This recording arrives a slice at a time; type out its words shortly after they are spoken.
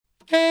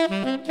Hey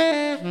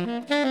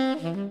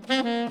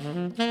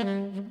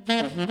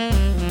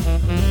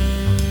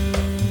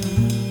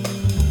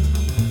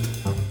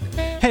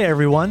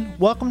everyone,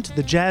 welcome to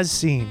The Jazz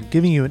Scene,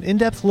 giving you an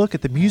in-depth look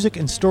at the music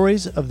and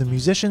stories of the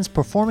musicians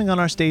performing on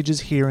our stages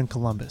here in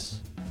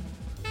Columbus.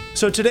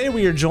 So today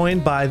we are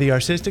joined by the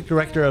artistic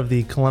director of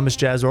the Columbus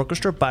Jazz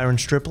Orchestra, Byron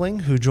Stripling,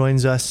 who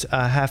joins us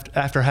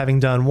after having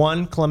done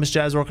one Columbus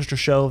Jazz Orchestra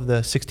show of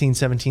the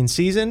 16-17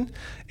 season,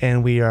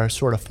 and we are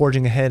sort of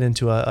forging ahead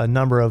into a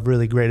number of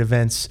really great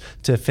events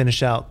to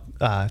finish out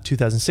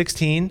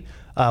 2016.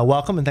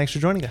 Welcome and thanks for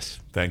joining us.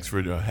 Thanks for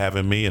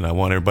having me, and I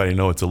want everybody to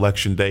know it's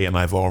election day and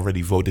I've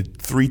already voted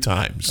 3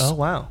 times. Oh,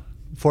 wow.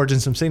 Forging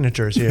some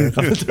signatures here.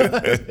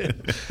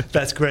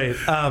 That's great.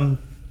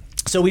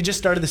 So we just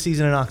started the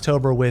season in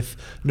October with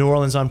New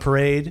Orleans on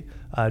Parade,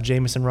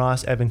 Jamison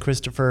Ross, Evan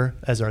Christopher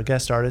as our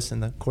guest artists,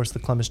 and of course the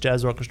Columbus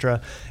Jazz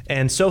Orchestra.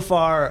 And so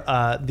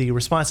far, the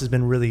response has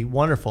been really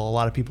wonderful. A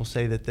lot of people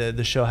say that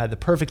the show had the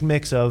perfect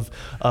mix of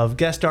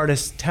guest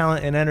artists,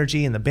 talent, and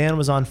energy, and the band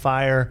was on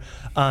fire.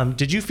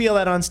 Did you feel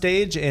that on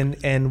stage?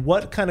 And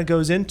what kind of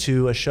goes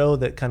into a show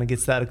that kind of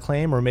gets that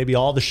acclaim, or maybe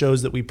all the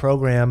shows that we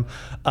program?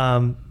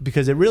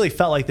 Because it really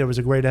felt like there was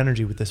a great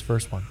energy with this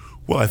first one.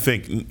 Well, I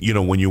think,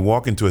 when you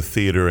walk into a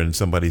theater and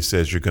somebody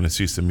says you're going to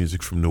see some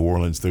music from New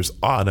Orleans, there's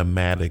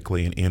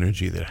automatically an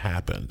energy that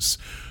happens.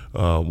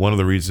 One of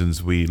the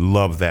reasons we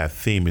love that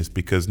theme is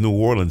because New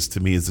Orleans,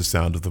 to me, is the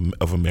sound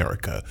of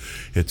America.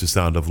 It's the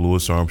sound of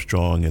Louis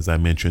Armstrong, as I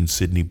mentioned,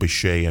 Sidney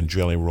Bechet and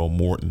Jelly Roll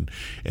Morton.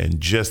 And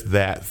just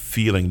that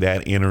feeling,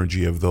 that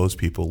energy of those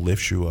people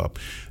lifts you up.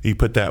 You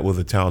put that with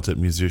the talented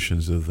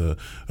musicians of the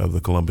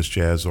Columbus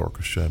Jazz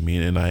Orchestra. I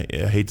mean, and I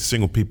hate to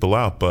single people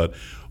out, but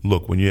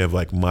look, when you have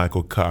like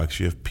Michael Cox,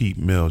 you have Pete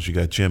Mills, you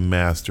got Jim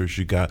Masters,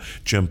 you got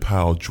Jim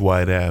Powell,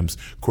 Dwight Adams,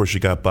 of course you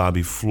got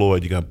Bobby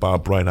Floyd, you got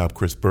Bob Breithaupt,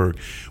 Chris Berg.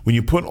 When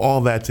you put all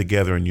that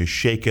together and you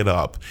shake it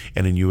up,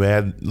 and then you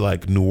add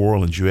like New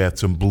Orleans, you add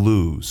some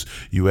blues,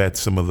 you add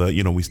some of the,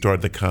 we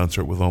started the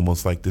concert with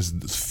almost like this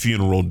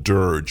funeral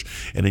dirge,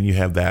 and then you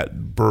have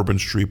that Bourbon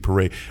Street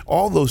Parade.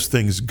 All those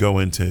things go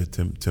into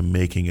to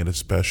making it a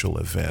special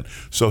event.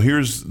 So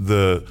here's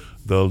the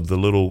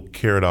little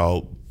carrot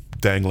I'll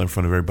dangle in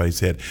front of everybody's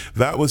head.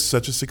 That was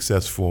such a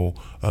successful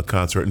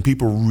concert, and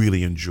people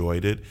really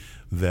enjoyed it,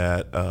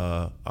 that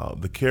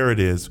the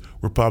carrot is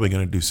we're probably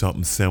going to do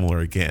something similar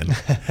again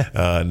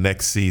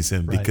next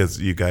season,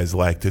 because you guys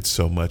liked it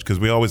so much, because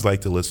we always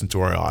like to listen to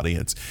our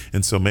audience.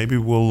 And so maybe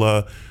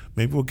we'll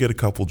get a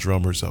couple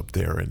drummers up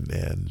there, and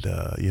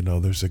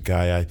there's a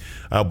guy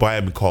I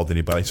haven't called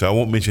anybody, so I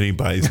won't mention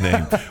anybody's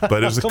name, but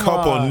there's a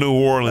couple of New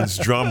Orleans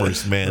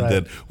drummers, man,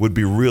 that would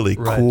be really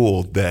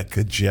cool that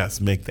could just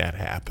make that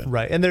happen.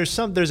 Right, and there's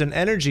an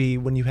energy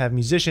when you have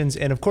musicians,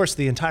 and of course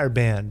the entire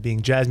band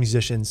being jazz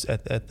musicians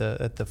at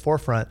the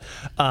forefront.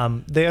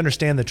 They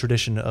understand the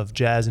tradition of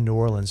jazz in New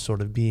Orleans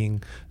sort of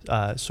being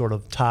sort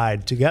of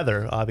tied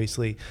together,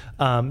 obviously,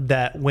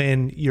 that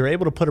when you're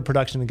able to put a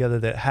production together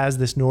that has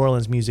this New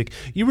Orleans music,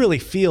 you really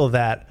feel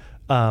that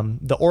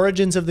the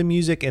origins of the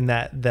music, and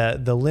that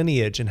the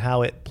lineage, and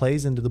how it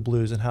plays into the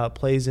blues, and how it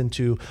plays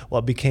into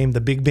what became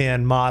the big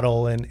band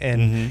model,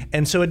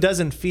 and so it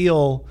doesn't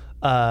feel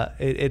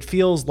it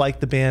feels like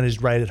the band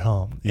is right at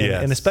home.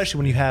 And especially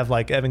when you have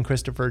like Evan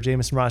Christopher,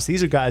 Jamison Ross,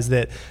 these are guys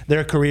that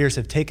their careers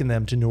have taken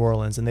them to New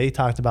Orleans. And they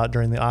talked about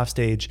during the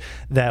offstage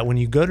that when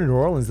you go to New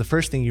Orleans, the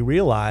first thing you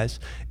realize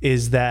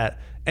is that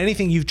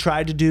anything you've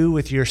tried to do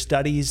with your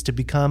studies to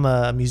become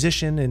a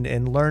musician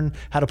and learn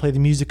how to play the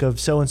music of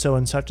so-and-so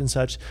and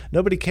such,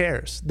 nobody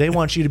cares. They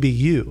want you to be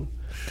you.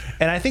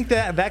 And I think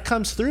that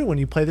comes through when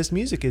you play this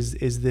music,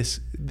 is this,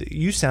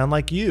 you sound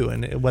like you,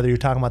 and whether you're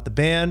talking about the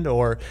band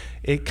or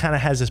it kind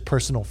of has this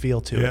personal feel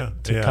to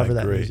it to cover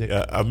that music.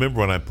 I remember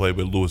when I played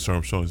with Louis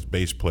Armstrong's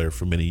bass player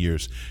for many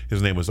years.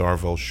 His name was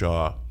Arvell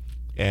Shaw.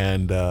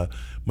 And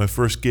my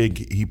first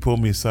gig, he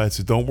pulled me aside and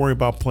said, "Don't worry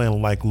about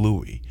playing like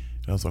Louis."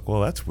 And I was like, well,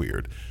 that's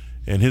weird.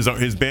 And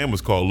his band was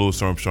called Louis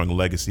Armstrong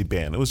Legacy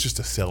Band. It was just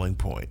a selling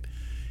point.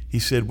 He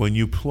said, when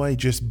you play,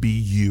 just be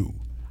you.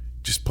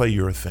 Just play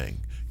your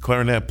thing.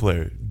 Clarinet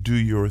player, do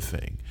your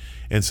thing.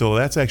 And so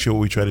that's actually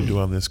what we try to do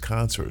on this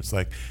concert. It's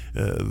like,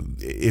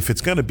 if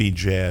it's going to be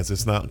jazz,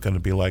 it's not going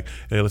to be like,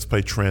 hey, let's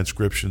play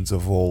transcriptions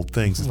of old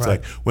things. It's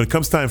like, when it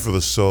comes time for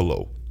the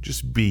solo,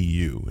 just be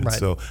you. And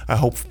so I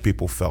hope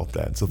people felt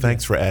that. So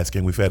thanks for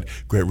asking. We've had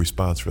great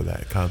response for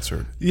that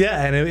concert.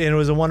 Yeah, and it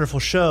was a wonderful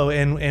show.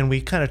 And we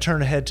kind of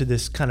turn ahead to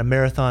this kind of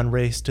marathon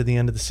race to the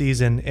end of the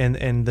season.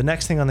 And the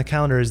next thing on the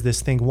calendar is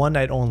this thing, One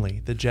Night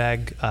Only, the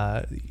JAG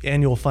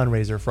annual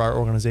fundraiser for our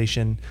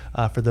organization.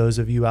 For those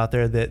of you out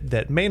there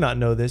that may not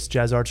know this,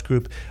 Jazz Arts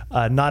Group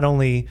not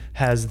only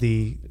has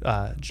the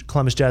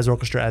Columbus Jazz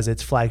Orchestra as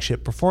its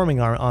flagship performing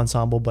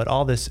ensemble, but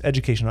all this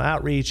educational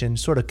outreach and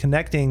sort of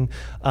connecting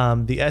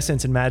the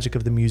essence and magic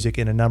of the music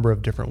in a number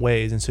of different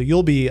ways. And so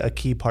you'll be a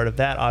key part of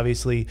that,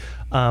 obviously.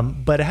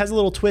 But it has a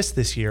little twist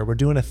this year. We're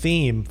doing a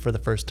theme for the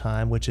first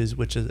time, which is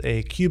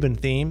a Cuban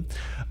theme.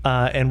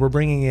 And we're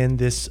bringing in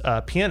this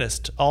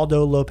pianist,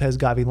 Aldo Lopez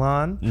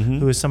Gavilan,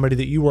 who is somebody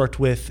that you worked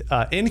with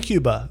in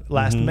Cuba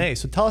last May.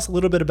 So tell us a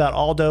little bit about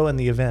Aldo and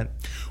the event.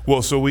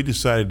 Well, so we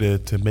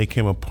decided to make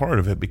him a part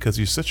of it because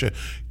he's such a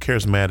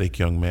charismatic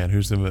young man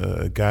who's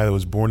a guy that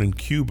was born in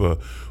Cuba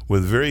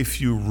with very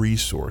few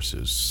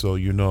resources. So,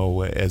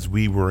 as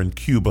we were in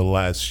Cuba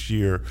last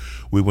year,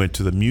 we went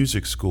to the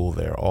music school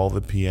there. All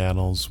the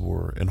pianos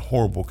were in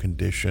horrible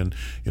condition.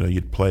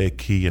 You'd play a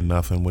key and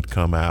nothing would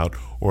come out,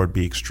 or it'd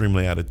be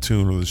extremely out of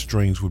tune, or the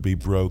strings would be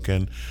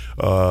broken.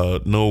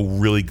 No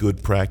really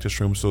good practice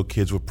room, so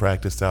kids would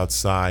practice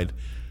outside.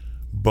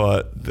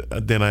 But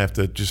then I have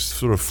to just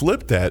sort of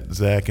flip that,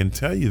 Zach, and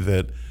tell you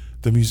that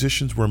the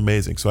musicians were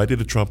amazing. So I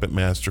did a trumpet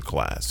master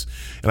class.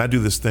 And I do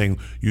this thing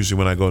usually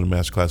when I go to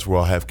master class where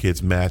I'll have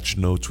kids match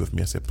notes with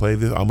me. I say, play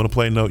this. I'm going to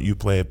play a note. You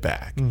play it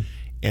back.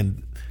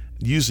 And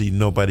usually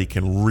nobody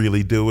can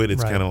really do it.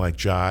 It's kind of like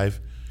jive.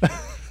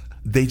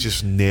 They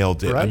just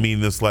nailed it. Right. I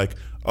mean, it's like,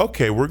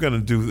 okay,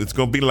 it's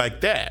going to be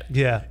like that.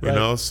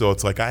 Yeah. So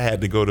it's like I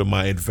had to go to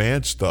my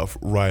advanced stuff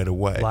right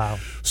away. Wow.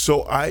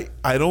 So I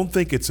don't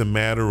think it's a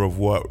matter of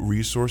what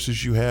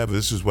resources you have.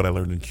 This is what I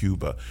learned in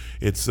Cuba.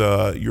 It's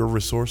your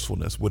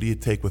resourcefulness. What do you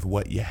take with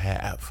what you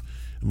have?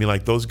 I mean,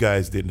 like those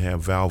guys didn't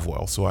have valve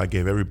oil. So I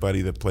gave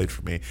everybody that played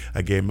for me,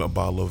 I gave them a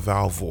bottle of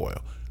valve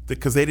oil.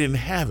 Because they didn't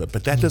have it,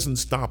 but that doesn't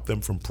stop them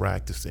from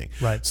practicing.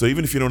 Right. So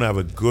even if you don't have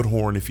a good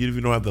horn, if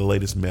you don't have the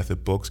latest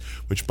method books,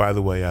 which by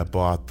the way, I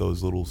bought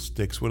those little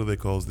sticks. What are they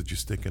called that you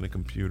stick in a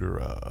computer?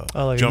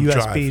 Like jump a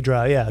USB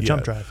drive. Yeah,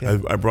 jump drive. Yeah.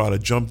 I brought a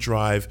jump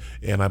drive,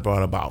 and I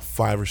brought about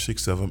 5 or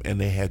 6 of them, and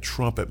they had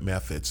trumpet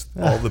methods,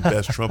 all the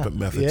best trumpet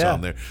methods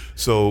on there.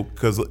 So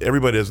because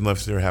everybody doesn't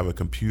necessarily have a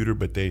computer,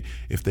 but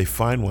if they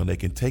find one, they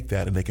can take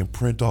that and they can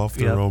print off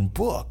their own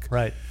book.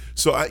 Right.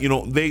 So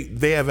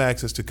they have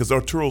access to, because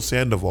Arturo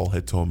Sandoval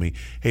had told me,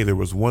 hey, there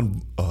was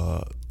one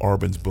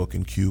Arbenz book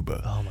in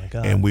Cuba. Oh my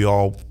God! And we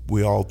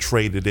all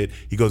traded it.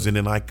 He goes in,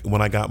 and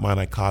when I got mine,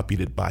 I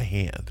copied it by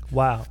hand.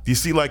 Wow! Do you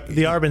see, like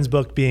the Arbenz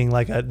book being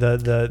like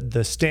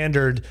the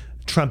standard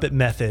trumpet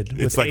method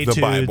with like etudes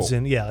the Bible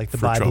and like the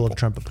Bible of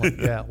trumpet playing.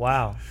 Yeah,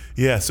 wow.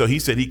 Yeah, so he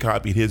said he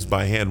copied his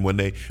by hand when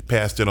they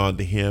passed it on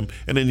to him,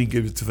 and then he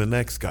gives it to the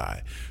next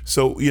guy.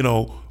 So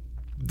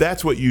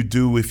that's what you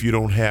do if you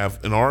don't have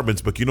an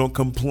Arbenz book. You don't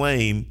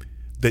complain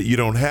that you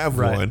don't have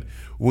one.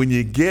 When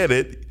you get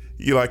it,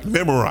 you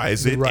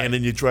memorize it, and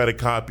then you try to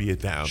copy it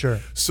down. Sure.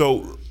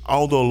 So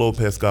Aldo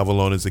Lopez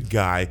Gavilan is a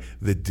guy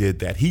that did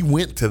that. He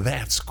went to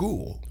that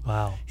school.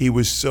 Wow. He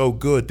was so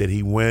good that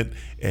he went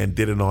and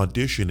did an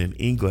audition in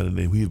England,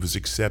 and he was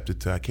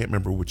accepted to, I can't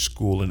remember which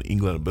school in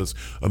England, but it was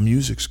a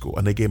music school,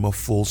 and they gave him a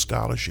full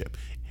scholarship.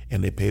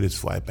 And they paid his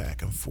flight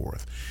back and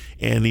forth.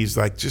 And he's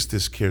like just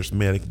this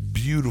charismatic,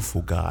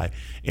 beautiful guy.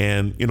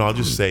 And, I'll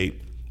just say,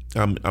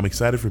 I'm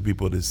excited for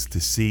people to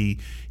see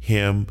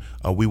him.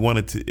 We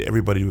wanted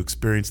everybody to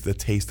experience the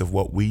taste of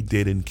what we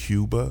did in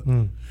Cuba.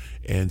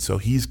 And so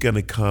he's going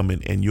to come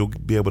and you'll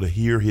be able to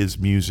hear his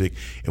music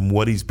and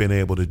what he's been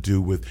able to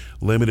do with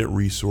limited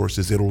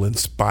resources. It'll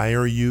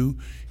inspire you.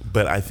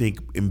 But I think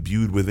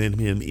imbued within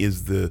him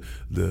is the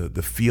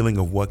feeling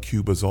of what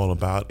Cuba's all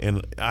about.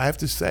 And I have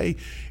to say,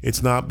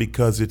 it's not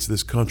because it's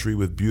this country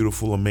with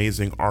beautiful,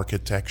 amazing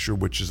architecture,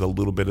 which is a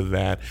little bit of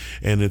that,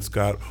 and it's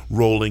got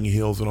rolling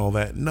hills and all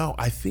that. No,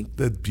 I think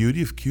the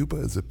beauty of Cuba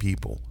is the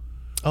people.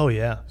 Oh,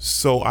 yeah.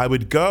 So I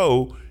would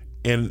go,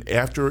 and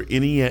after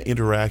any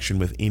interaction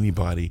with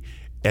anybody,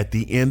 at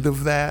the end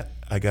of that,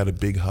 I got a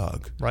big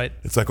hug. Right.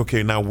 It's like,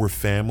 okay, now we're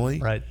family.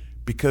 Right.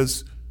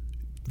 Because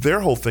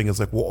their whole thing is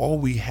like, well, all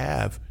we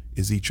have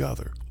is each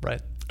other.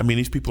 Right. I mean,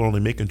 these people are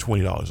only making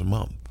 $20 a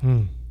month.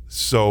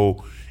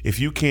 So if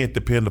you can't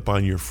depend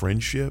upon your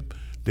friendship,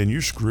 then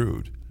you're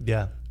screwed.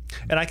 Yeah.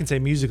 And I can say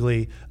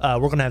musically, we're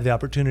going to have the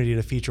opportunity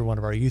to feature one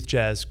of our youth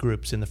jazz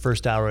groups in the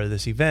first hour of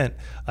this event,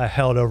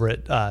 held over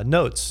at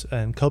Notes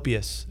and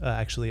Copious,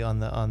 actually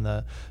on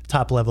the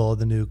top level of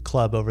the new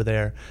club over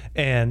there.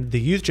 And the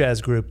youth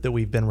jazz group that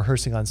we've been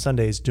rehearsing on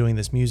Sundays doing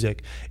this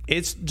music,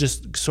 it's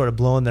just sort of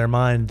blowing their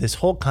mind, this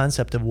whole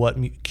concept of what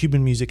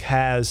Cuban music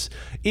has,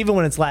 even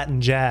when it's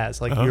Latin jazz.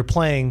 Like you're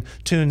playing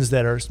tunes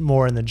that are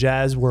more in the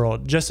jazz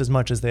world just as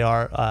much as they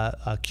are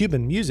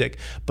Cuban music,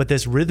 but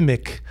this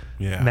rhythmic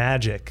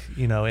magic,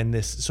 in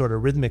this sort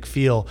of rhythmic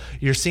feel.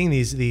 You're seeing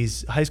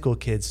these high school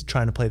kids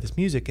trying to play this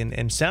music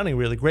and sounding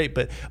really great,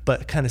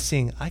 but kind of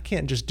seeing, I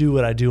can't just do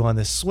what I do on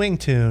this swing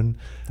tune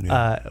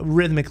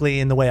rhythmically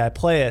in the way I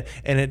play it,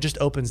 and it just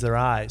opens their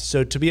eyes.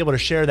 So to be able to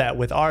share that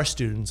with our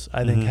students,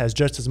 I think has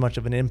just as much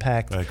of an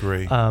impact. I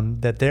agree.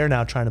 That they're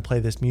now trying to play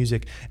this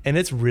music, and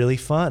it's really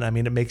fun. I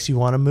mean, it makes you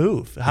want to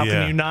move. How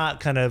can you not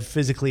kind of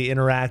physically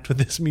interact with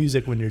this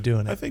music when you're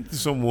doing it? I think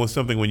there's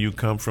something when you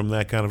come from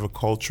that kind of a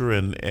culture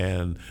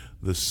and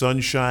the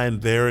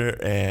sunshine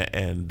there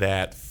and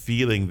that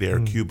feeling there.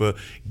 Cuba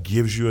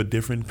gives you a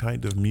different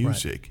kind of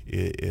music.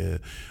 Right.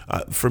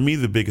 For me,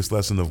 the biggest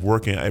lesson of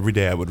working, every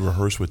day I would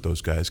rehearse with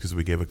those guys because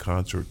we gave a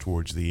concert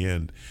towards the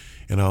end.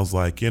 And I was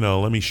like,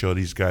 let me show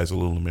these guys a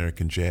little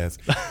American jazz.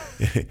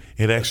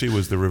 It actually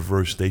was the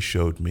reverse. They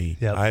showed me.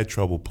 Yep. I had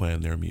trouble playing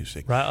their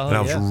music. Right. Oh, and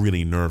I was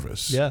really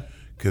nervous. Yeah.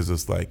 Because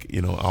it's like,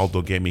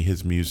 Aldo gave me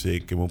his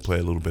music and we'll play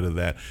a little bit of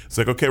that. It's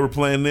like, okay, we're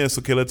playing this.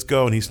 Okay, let's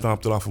go. And he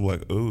stomped it off. I'm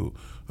like, ooh,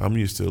 I'm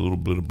used to a little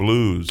bit of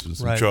blues and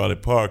some Charlie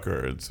Parker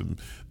and some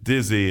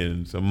Dizzy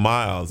and some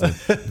Miles. And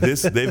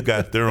they've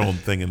got their own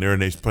thing in there,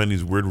 and they're playing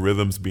these weird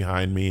rhythms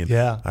behind me. And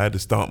I had to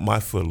stomp my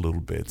foot a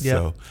little bit.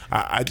 So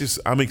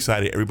I'm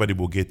excited. Everybody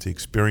will get to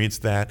experience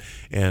that.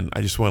 And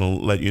I just want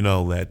to let you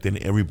know that then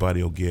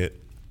everybody will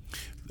get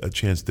a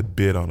chance to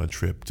bid on a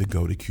trip to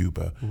go to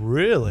Cuba.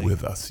 Really?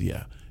 With us,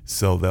 yeah.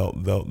 So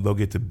they'll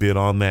get to bid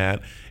on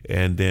that,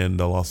 and then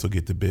they'll also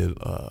get to bid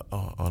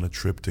on a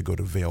trip to go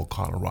to Vail,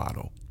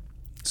 Colorado.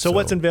 So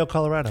what's in Vail,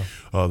 Colorado?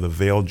 The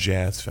Vail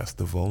Jazz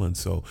Festival, and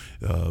so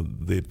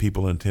the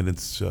people in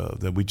attendance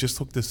that we just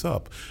hooked this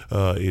up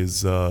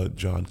is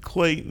John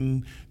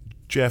Clayton,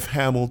 Jeff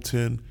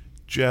Hamilton,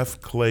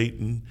 Jeff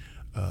Clayton,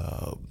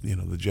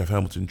 the Jeff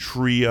Hamilton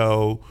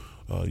Trio.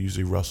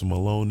 Usually Russell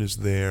Malone is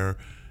there.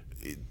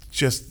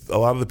 Just a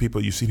lot of the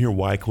people you've seen here.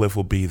 Wycliffe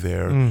will be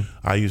there.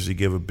 I usually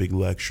give a big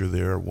lecture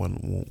there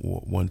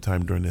one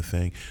time during the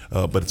thing,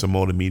 but it's a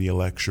multimedia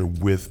lecture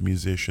with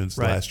musicians.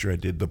 Right. Last year I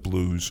did the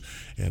blues,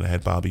 and I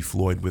had Bobby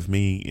Floyd with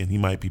me, and he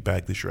might be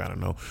back this year. I don't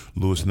know.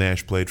 Lewis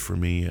Nash played for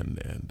me,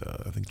 and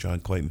I think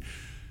John Clayton.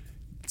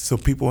 So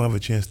people have a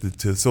chance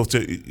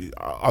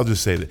I'll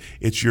just say that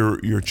it's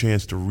your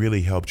chance to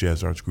really help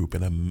Jazz Arts Group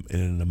in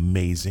an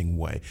amazing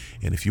way.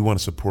 And if you want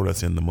to support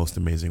us in the most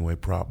amazing way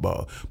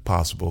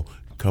possible,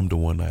 come to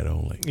one night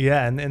only.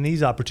 Yeah, and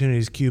these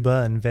opportunities,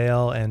 Cuba and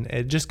Vail, and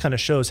it just kind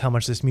of shows how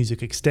much this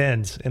music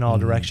extends in all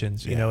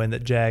directions, and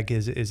that JAG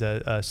is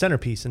a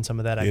centerpiece in some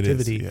of that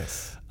activity. It is,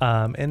 yes.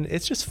 And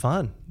it's just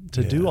fun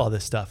to do all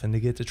this stuff and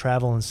to get to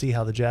travel and see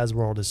how the jazz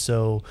world is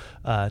so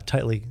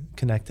tightly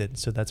connected.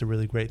 So that's a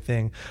really great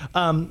thing.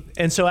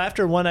 And so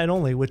after One Night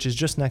Only, which is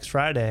just next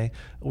Friday,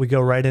 we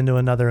go right into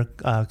another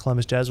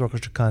Columbus Jazz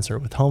Orchestra concert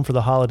with Home for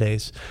the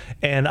Holidays.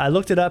 And I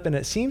looked it up, and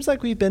it seems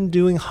like we've been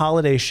doing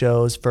holiday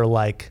shows for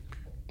like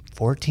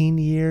 14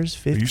 years,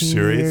 15 Are you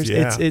serious?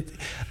 years.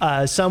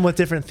 Yeah. Some with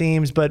different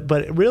themes, but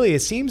really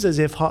it seems as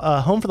if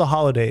Home for the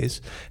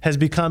Holidays has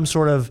become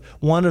sort of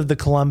one of the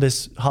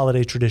Columbus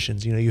holiday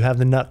traditions. You have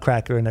the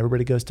Nutcracker, and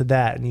everybody goes to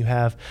that, and you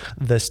have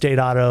the State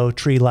Auto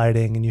tree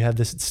lighting, and you have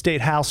the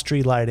State House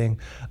tree lighting.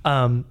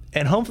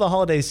 And Home for the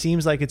Holidays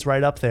seems like it's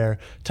right up there.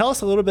 Tell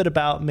us a little bit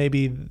about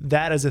maybe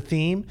that as a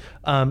theme.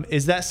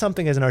 Is that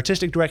something as an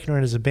artistic director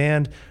and as a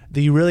band that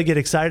you really get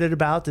excited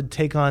about to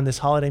take on this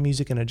holiday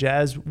music in a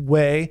jazz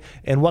way?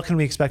 And what can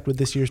we expect with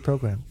this year's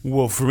program?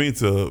 Well, for me,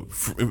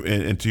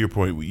 and to your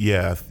point,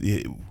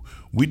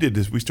 we did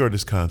this. We started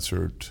this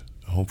concert,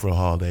 Home for the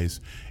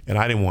Holidays, and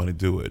I didn't want to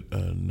do it.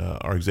 And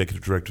our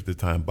executive director at the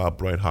time, Bob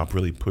Breithaupt,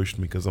 really pushed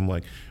me because I'm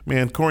like,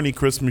 man, corny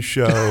Christmas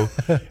show.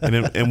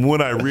 and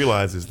what I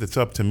realized is it's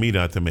up to me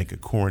not to make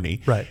it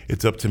corny. Right.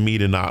 It's up to me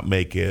to not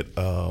make it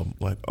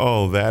like,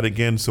 oh, that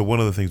again. So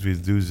one of the things we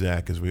do,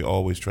 Zach, is we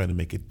always try to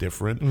make it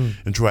different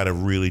and try to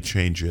really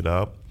change it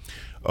up.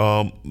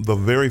 The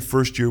very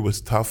first year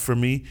was tough for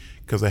me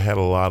because I had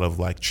a lot of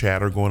like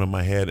chatter going in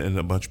my head, and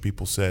a bunch of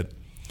people said,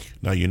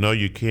 now,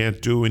 you can't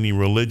do any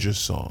religious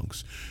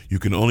songs. You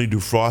can only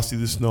do Frosty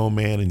the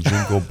Snowman and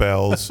Jingle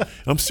Bells. And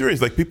I'm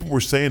serious, like people were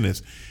saying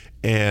this.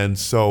 And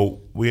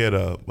so we had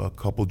a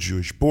couple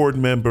Jewish board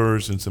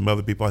members and some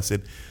other people. I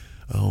said,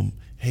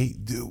 hey,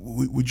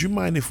 would you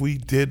mind if we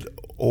did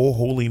Oh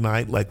Holy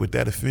Night? Like, would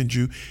that offend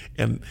you?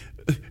 And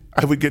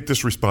I would get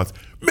this response,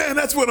 man,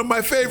 that's one of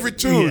my favorite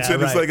tunes. Yeah,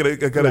 and it's like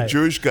I got a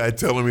Jewish guy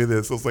telling me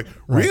this. I was like,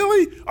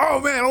 really? Oh,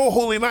 man, Oh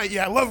Holy Night.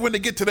 Yeah, I love when they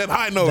get to that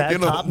high note.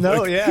 That top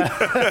note,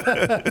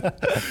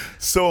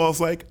 So I was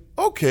like,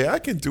 okay, I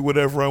can do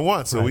whatever I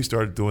want. So we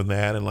started doing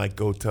that and like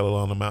Go Tell It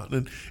on the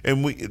Mountain.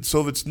 And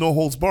so it's no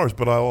holds bars,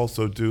 but I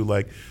also do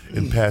like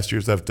in past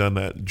years I've done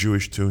that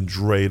Jewish tune,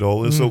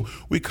 Dreidel. And so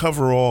we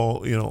cover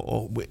all,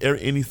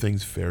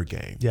 anything's fair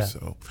game. Yeah.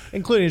 So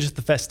including just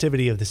the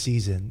festivity of the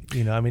season.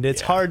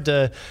 It's hard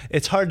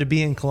to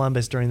be in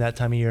Columbus during that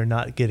time of year and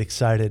not get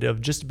excited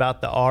of just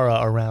about the aura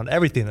around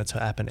everything that's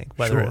happening,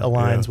 whether it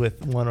aligns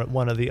with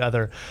one or the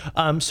other.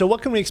 So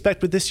what can we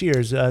expect with this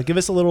year's? Give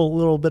us a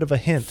little bit of a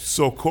hint.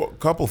 So a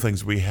couple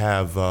things. We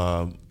have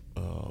a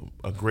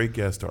great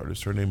guest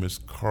artist. Her name is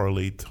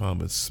Carly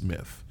Thomas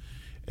Smith,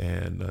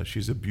 and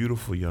she's a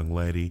beautiful young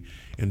lady.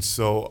 And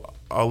so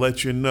I'll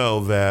let you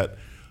know that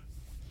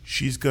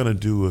she's going to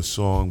do a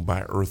song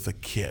by Eartha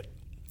Kitt,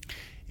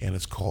 and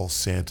it's called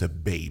Santa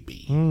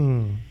Baby.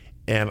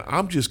 And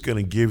I'm just going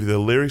to give you the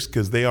lyrics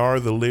because they are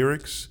the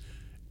lyrics,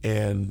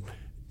 and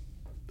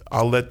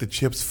I'll let the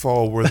chips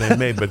fall where they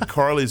may. But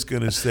Carly's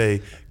going to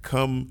say,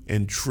 come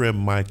and trim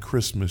my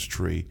Christmas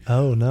tree.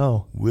 Oh,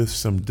 no. With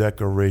some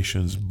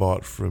decorations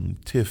bought from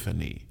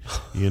Tiffany,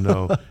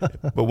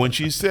 But when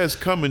she says,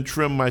 come and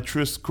trim my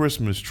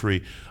Christmas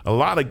tree, a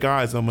lot of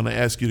guys, I'm going to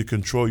ask you to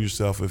control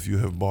yourself if you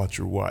have brought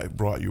your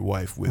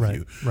wife with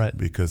you. Right.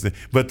 Because,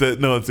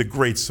 it's a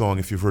great song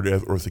if you've heard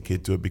Eartha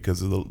Kitt do it, because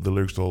the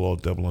lyrics are all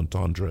double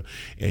entendre,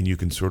 and you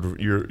can sort of,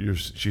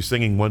 she's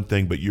singing one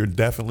thing, but you're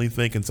definitely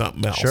thinking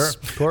something else. Sure,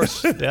 of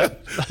course. Yeah.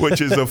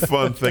 Which is a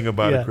fun thing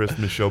about a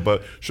Christmas show.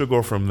 But she'll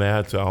go from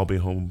that to I'll Be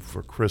Home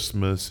for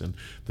Christmas and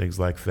things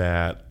like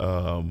that.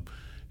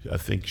 I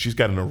think she's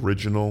got an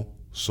original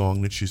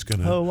song that she's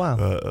going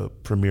to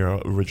premiere,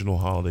 original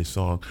holiday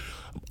song.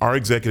 Our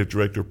executive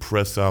director,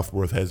 Press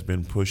Southworth, has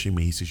been pushing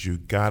me. He says, you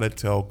got to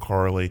tell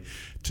Carly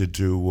to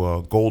do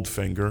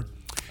Goldfinger.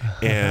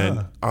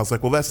 And I was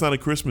like, well, that's not a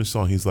Christmas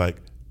song. He's like,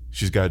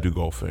 she's got to do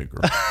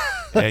Goldfinger.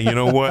 And you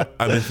know what?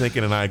 I've been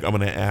thinking, and I'm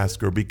going to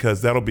ask her,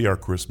 because that'll be our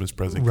Christmas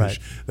present. Right.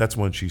 That's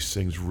when she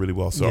sings really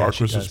well. So our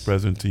Christmas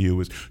present to you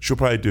is she'll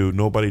probably do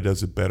Nobody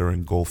Does It Better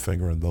and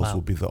Goldfinger, and those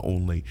will be the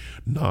only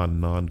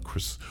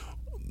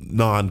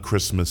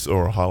non-Christmas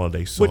or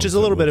holiday songs. Which is a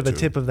little bit of a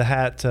tip of the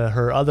hat to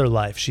her other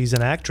life. She's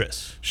an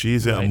actress.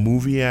 She's a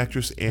movie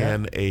actress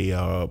and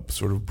a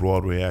sort of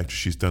Broadway actress.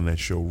 She's done that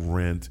show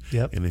Rent.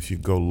 Yep. And if you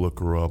go look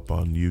her up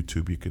on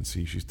YouTube, you can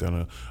see she's done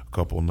a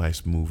couple of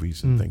nice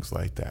movies and things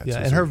like that. Yeah, so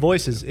and her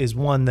voice is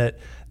one that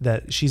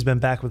she's been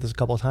back with us a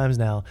couple of times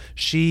now.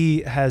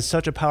 She has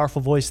such a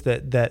powerful voice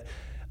that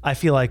I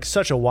feel like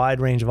such a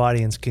wide range of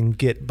audience can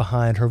get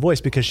behind her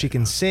voice, because she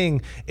can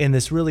sing in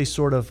this really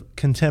sort of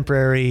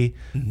contemporary,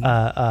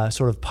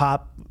 sort of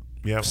pop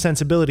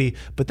sensibility,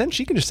 but then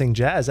she can just sing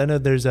jazz. I know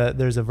there's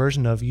a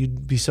version of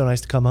 "You'd Be So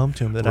Nice to Come Home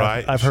to" that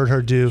I've heard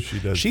her do.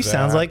 She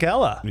sounds like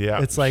Ella.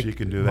 Yeah, it's like she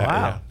can do that.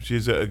 Wow. Yeah.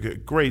 She's a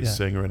great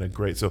singer and a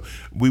great. So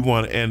we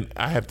want, and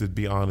I have to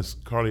be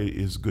honest, Carly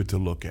is good to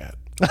look at.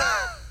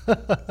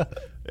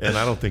 And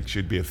I don't think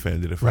she'd be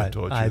offended if I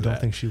told you that. I don't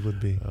think she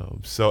would be.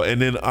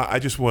 And then I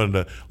just wanted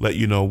to let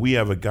you know, we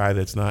have a guy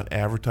that's not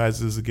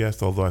advertised as a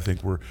guest, although I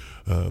think we're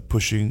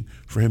pushing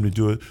for him to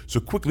do it.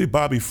 So quickly,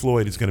 Bobby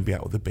Floyd is going to be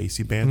out with the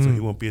Basie Band, so he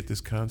won't be at this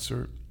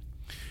concert.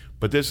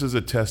 But this is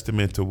a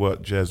testament to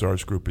what Jazz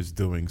Arts Group is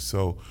doing.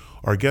 So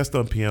our guest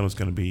on piano is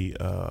going to be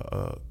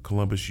a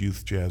Columbus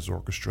Youth Jazz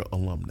Orchestra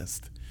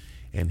alumnus.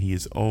 And he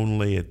is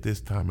only, at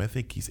this time, I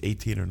think he's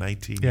 18 or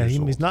 19 years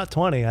old. He's not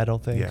 20, I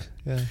don't think.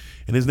 Yeah.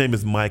 And his name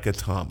is Micah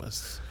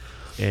Thomas.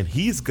 And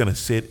he's going to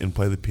sit and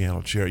play the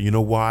piano chair. You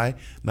know why?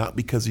 Not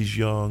because he's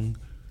young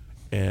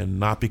and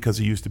not because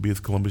he used to be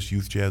with Columbus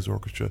Youth Jazz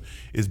Orchestra.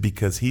 Is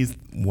because he's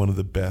one of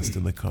the best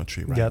in the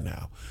country right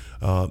now.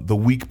 The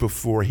week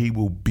before, he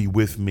will be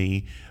with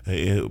me,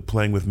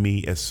 playing with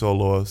me as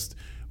soloist,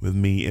 with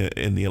me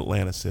in the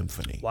Atlanta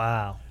Symphony.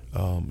 Wow.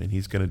 And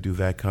he's going to do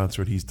that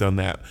concert. He's done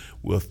that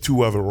with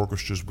 2 other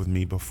orchestras with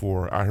me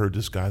before. I heard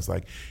this guy's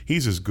like,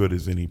 he's as good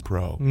as any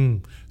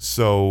pro.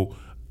 So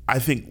I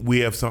think we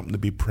have something to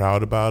be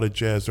proud about at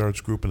Jazz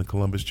Arts Group and the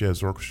Columbus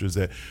Jazz Orchestra. Is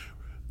that,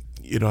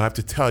 I have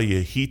to tell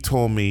you, he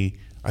told me,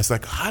 I was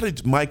like, how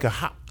did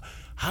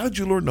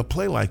you learn to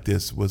play like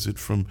this? Was it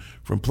from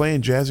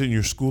playing jazz in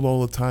your school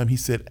all the time? He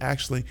said,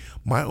 actually,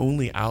 my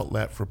only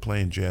outlet for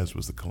playing jazz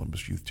was the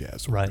Columbus Youth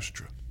Jazz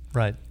Orchestra.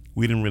 Right.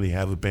 We didn't really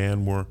have a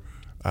band where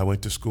I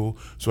went to school.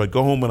 So I'd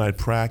go home and I'd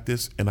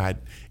practice, and I'd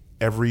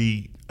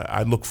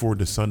look forward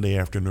to Sunday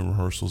afternoon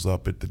rehearsals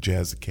up at the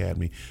Jazz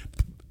Academy.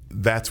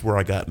 That's where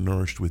I got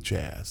nourished with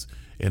jazz.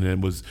 And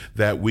it was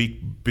that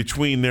week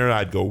between there,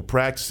 I'd go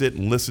practice it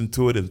and listen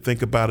to it and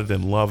think about it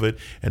and love it.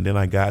 And then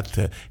I got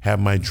to have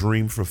my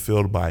dream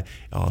fulfilled by,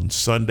 on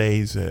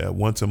Sundays,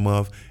 once a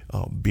month,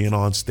 being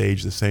on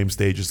stage, the same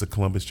stage as the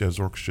Columbus Jazz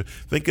Orchestra.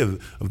 Think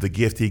of the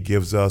gift he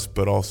gives us,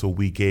 but also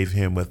we gave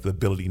him with the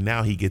ability.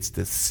 Now he gets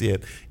to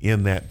sit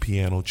in that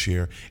piano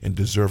chair, and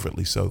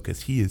deservedly so,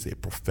 because he is a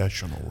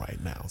professional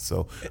right now.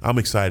 So I'm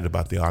excited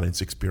about the audience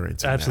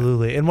experience.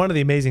 Absolutely. And one of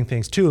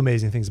the two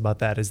amazing things about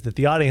that is that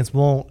the audience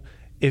won't,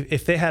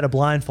 if they had a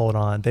blindfold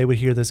on, they would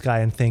hear this guy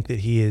and think that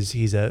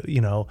he's a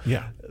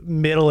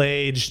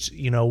middle-aged,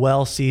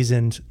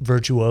 well-seasoned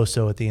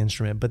virtuoso at the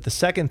instrument. But the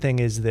second thing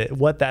is that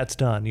what that's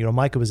done,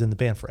 Micah was in the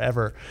band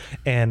forever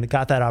and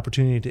got that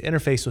opportunity to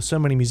interface with so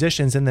many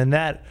musicians, and then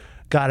that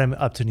got him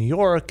up to New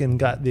York and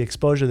got the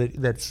exposure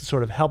that's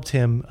sort of helped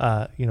him,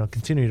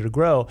 continue to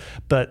grow.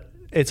 But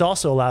it's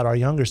also allowed our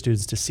younger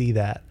students to see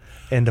that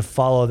and to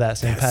follow that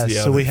same path.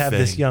 So we have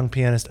this young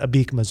pianist,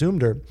 Abik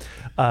Mazumder,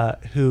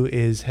 who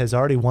has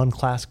already won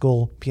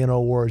classical piano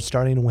awards,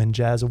 starting to win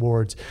jazz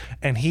awards.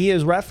 And he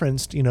has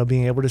referenced,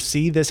 being able to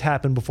see this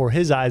happen before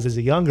his eyes as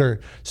a younger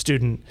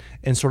student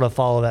and sort of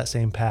follow that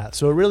same path.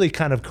 So it really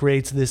kind of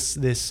creates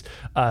this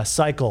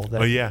cycle.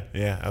 That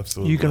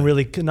absolutely. You can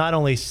really not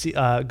only see,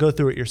 go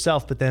through it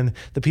yourself, but then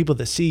the people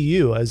that see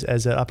you as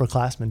an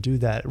upperclassman do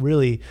that. It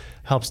really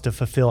helps to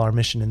fulfill our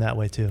mission in that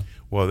way too.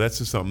 Well, that's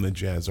just something that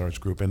Jazz Arts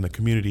Group and the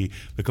community,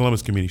 the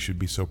Columbus community, should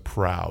be so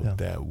proud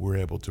that we're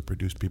able to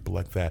produce people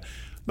like that.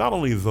 Not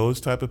only those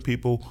type of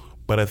people,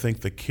 but I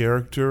think the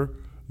character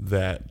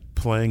that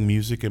playing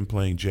music and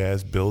playing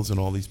jazz builds, and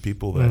all these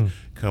people that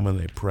come and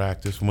they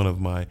practice. One of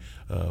my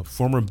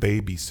former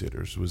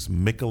babysitters was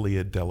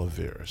Michaelia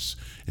Delaveres,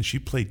 and she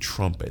played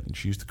trumpet. And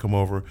she used to come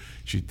over,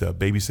 she'd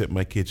babysit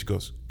my kids. She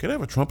goes, "Can I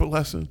have a trumpet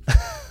lesson?"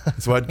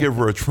 So I'd give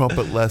her a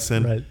trumpet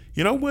lesson. Right.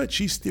 You know what?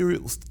 She still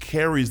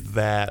carries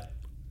that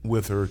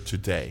with her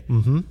today.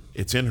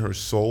 It's in her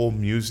soul,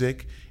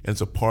 music, and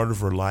it's a part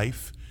of her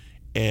life.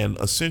 And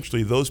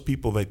essentially, those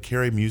people that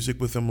carry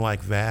music with them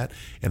like that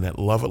and that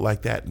love it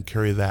like that and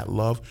carry that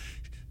love,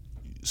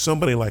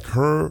 somebody like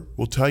her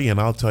will tell you, and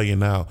I'll tell you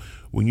now,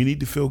 when you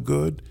need to feel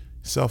good,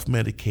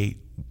 self-medicate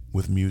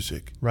with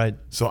music. Right.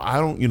 So I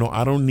don't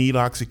need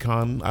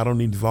Oxycontin. I don't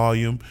need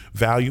Valium.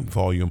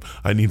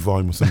 I need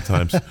Valium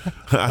sometimes.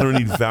 I don't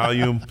need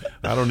Valium.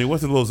 I don't need,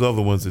 what's those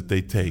other ones that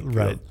they take?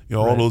 Right.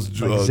 All those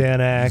like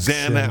Xanax.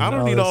 I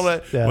don't need all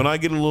that. Yeah. When I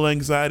get a little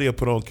anxiety, I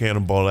put on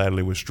Cannonball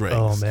Adderley with strings.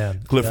 Oh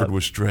man. Clifford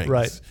with strings.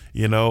 Right.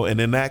 And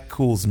then that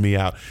cools me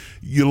out.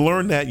 You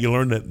learn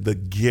that the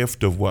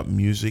gift of what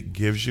music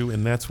gives you,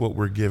 and that's what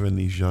we're giving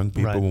these young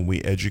people when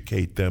we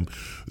educate them.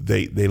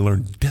 They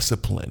learn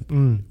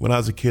discipline. When I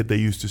was a kid, they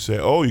used to say,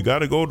 "Oh, you got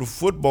to go to the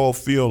football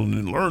field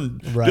and learn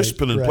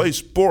discipline and play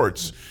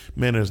sports."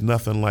 Man, there's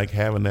nothing like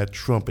having that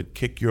trumpet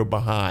kick your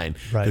behind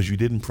because you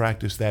didn't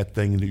practice that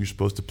thing that you're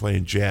supposed to play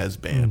in jazz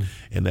band.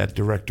 And that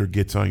director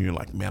gets on you, you're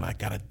like, man, I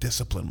got to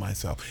discipline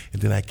myself.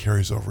 And then that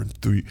carries over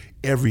through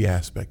every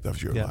aspect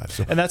of your life.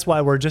 So, and that's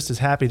why we're just as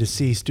happy to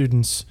see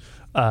students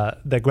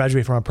that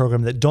graduate from our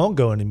program that don't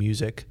go into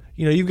music.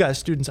 You've got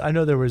students. I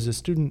know there was a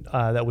student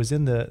that was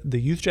in the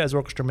youth jazz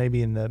orchestra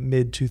maybe in the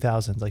mid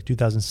 2000s, like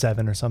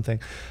 2007 or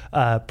something,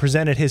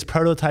 presented his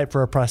prototype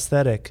for a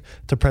prosthetic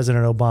to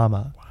President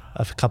Obama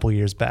a couple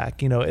years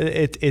back.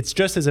 It's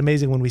just as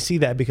amazing when we see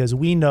that, because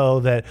we know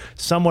that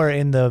somewhere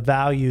in the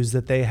values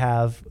that they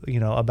have,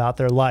 about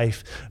their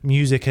life,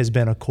 music has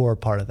been a core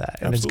part of that.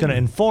 And It's going to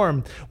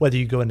inform whether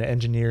you go into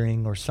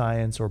engineering or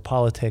science or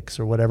politics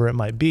or whatever it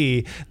might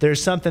be.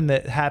 There's something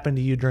that happened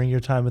to you during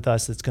your time with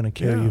us that's going to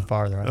carry you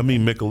farther. I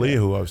mean, Michaelia,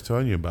 who I was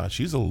telling you about,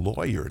 she's a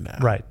lawyer now.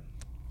 Right.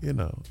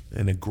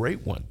 And a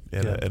great one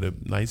at a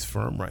nice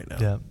firm right now.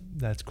 Yeah,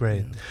 that's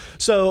great. Yeah.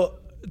 So,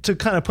 to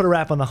kind of put a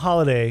wrap on the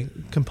holiday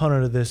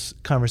component of this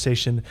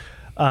conversation,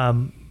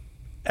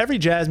 every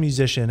jazz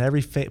musician,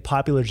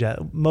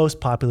 most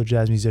popular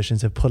jazz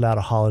musicians have put out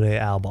a holiday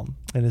album,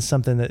 and it's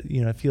something that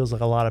it feels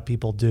like a lot of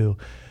people do.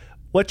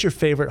 What's your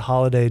favorite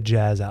holiday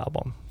jazz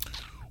album?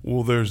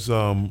 Well, there's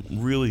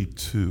really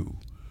two.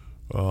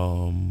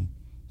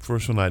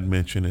 First one I'd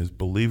mention is,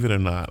 believe it or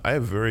not, I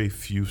have very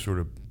few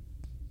sort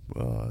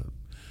of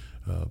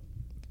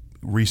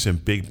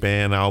recent big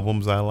band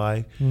albums I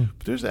like,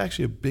 but there's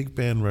actually a big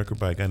band record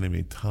by a guy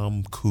named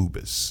Tom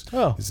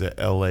Kubis. He's an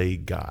LA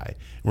guy.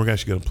 We're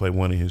actually going to play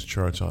one of his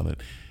charts on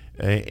it.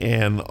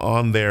 And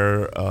on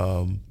there,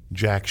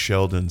 Jack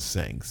Sheldon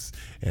sings,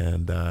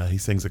 and he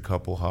sings a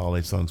couple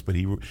holiday songs, but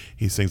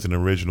he sings an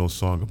original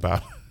song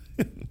about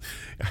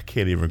I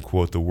can't even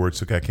quote the words,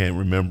 so I can't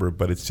remember,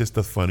 but it's just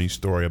a funny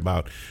story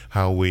about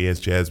how we as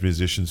jazz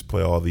musicians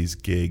play all these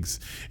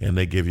gigs, and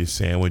they give you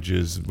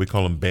sandwiches. We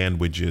call them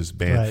bandwiches,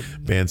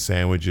 band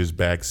sandwiches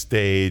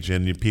backstage,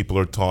 and people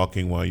are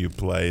talking while you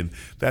play. And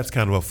that's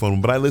kind of a fun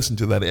one. But I listen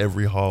to that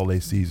every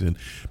holiday season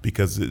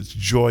because it's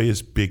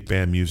joyous big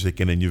band music,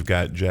 and then you've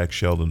got Jack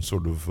Sheldon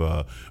sort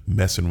of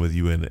messing with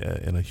you in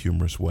a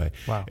humorous way.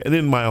 Wow. And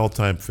then my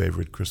all-time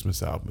favorite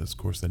Christmas album is, of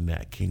course, the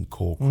Nat King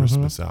Cole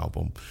Christmas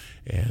album.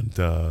 And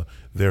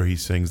there he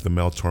sings the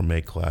Mel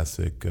Torme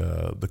classic,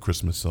 the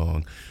Christmas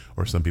song,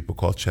 or some people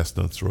call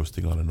chestnuts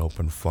roasting on an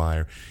open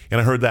fire.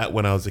 And I heard that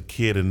when I was a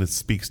kid, and it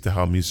speaks to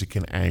how music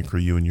can anchor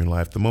you in your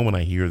life. The moment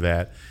I hear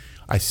that,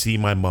 I see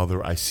my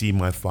mother, I see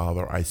my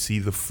father, I see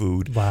the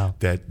food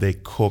that they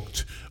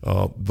cooked.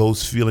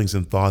 Those feelings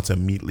and thoughts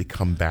immediately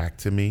come back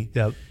to me.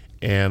 Yep.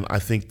 And I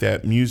think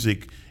that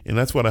music, and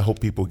that's what I hope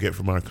people get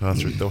from our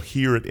concert. They'll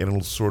hear it, and it'll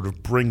sort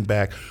of bring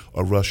back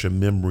a rush of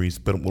memories,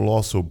 but it will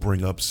also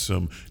bring up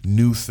some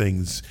new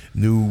things,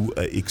 new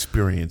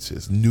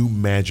experiences, new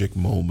magic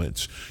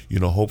moments.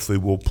 Hopefully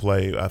we'll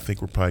play, I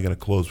think we're probably going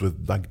to close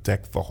with like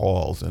Deck the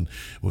Halls, and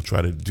we'll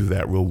try to do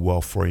that real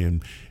well for you,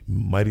 and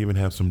might even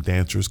have some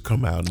dancers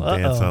come out and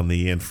dance on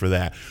the end for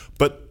that.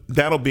 But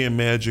that'll be a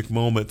magic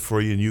moment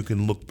for you, and you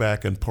can look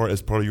back and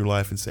as part of your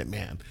life and say,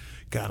 man,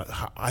 God,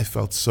 I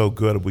felt so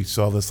good. We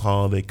saw this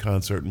holiday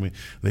concert, and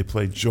they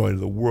played "Joy to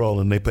the World,"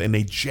 and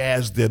they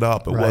jazzed it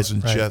up. It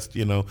wasn't just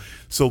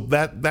So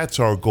that's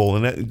our goal,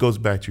 and that goes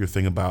back to your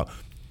thing about,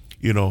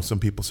 some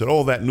people said,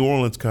 "Oh, that New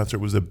Orleans concert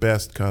was the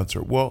best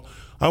concert." Well,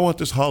 I want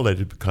this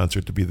holiday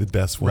concert to be the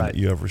best one that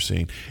you ever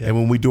seen. Yep. And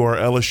when we do our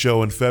Ella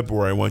show in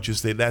February, I want you to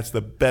say that's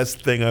the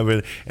best thing of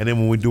it. And then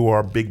when we do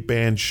our big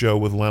band show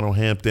with Lionel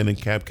Hampton and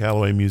Cab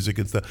Calloway music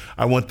and stuff,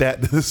 I want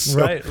that.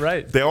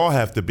 Right. They all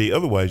have to be.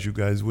 Otherwise, you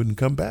guys wouldn't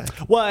come back.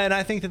 Well, and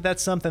I think that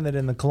that's something that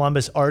in the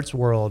Columbus arts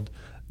world,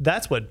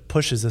 that's what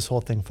pushes this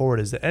whole thing forward,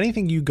 is that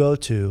anything you go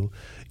to,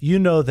 you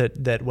know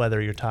that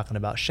whether you're talking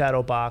about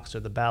Shadowbox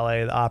or the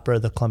ballet, the opera,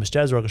 the Columbus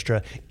Jazz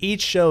Orchestra,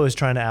 each show is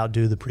trying to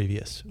outdo the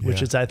previous,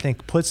 which is, I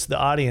think, puts the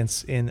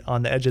audience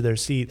on the edge of their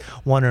seat,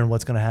 wondering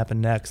what's going to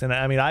happen next. And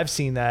I mean, I've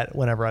seen that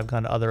whenever I've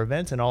gone to other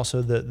events, and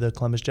also the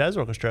Columbus Jazz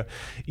Orchestra.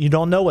 You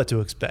don't know what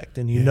to expect,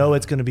 and you know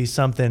it's going to be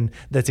something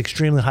that's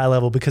extremely high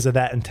level because of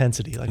that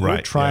intensity. Like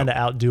we're trying to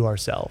outdo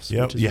ourselves.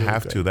 Yep, you really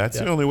have to. That's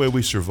the only way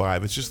we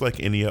survive. It's just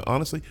like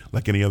honestly,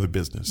 like any other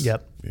business.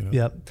 Yep.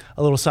 Yep.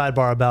 A little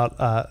sidebar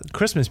about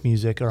Christmas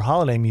music or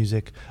holiday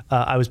music.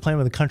 I was playing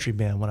with a country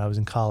band when I was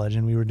in college,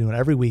 and we were doing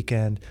every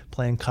weekend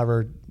playing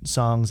cover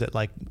songs at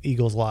like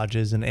Eagles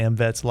lodges and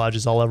AmVets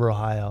lodges all over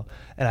Ohio.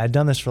 And I'd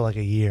done this for like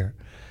a year,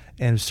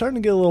 and it was starting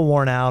to get a little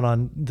worn out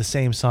on the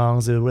same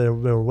songs. They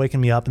were waking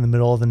me up in the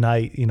middle of the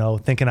night,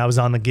 thinking I was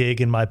on the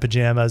gig in my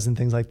pajamas and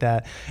things like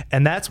that.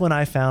 And that's when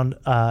I found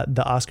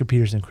the Oscar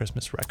Peterson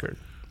Christmas record.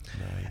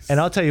 Nice. And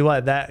I'll tell you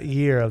what, that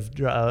year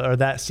or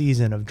that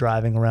season of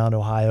driving around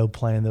Ohio,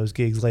 playing those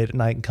gigs late at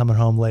night and coming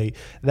home late,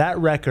 that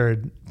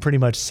record pretty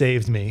much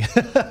saved me.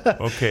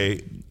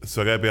 Okay,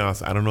 so I gotta be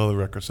honest, I don't know the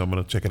record, so I'm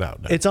gonna check it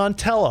out now. It's on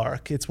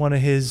Telarc. It's one of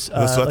his. So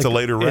that's a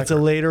later record. It's a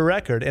later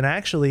record, and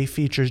actually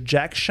features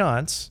Jack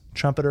Shantz,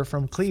 trumpeter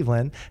from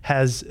Cleveland,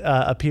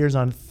 appears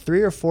on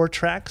 3 or 4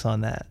 tracks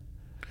on that.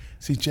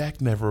 See, Jack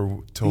never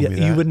told me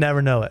that. You would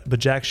never know it, but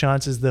Jack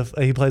Shantz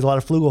he plays a lot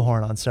of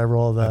flugelhorn on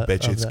several of the. I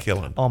bet you it's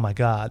killing. Oh my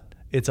God,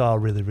 it's all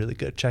really, really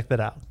good. Check that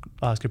out,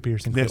 Oscar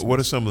Peterson Christmas. What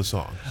are some of the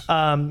songs?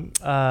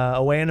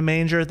 Away in a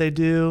Manger, they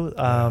do.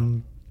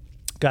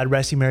 God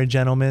Rest You Merry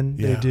Gentlemen,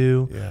 they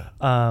do. Yeah.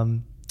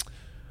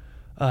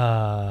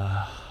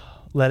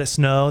 Let It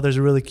Snow. There's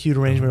a really cute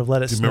arrangement of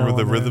Let It Snow. Do you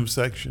remember the rhythm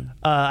section?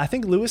 I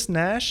think Lewis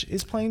Nash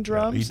is playing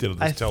drums. Yeah, he did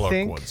those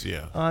Telarc ones,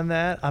 on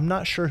that. I'm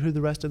not sure who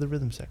the rest of the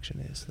rhythm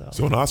section is, though.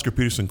 So when Oscar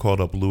Peterson called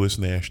up Lewis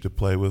Nash to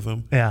play with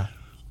him,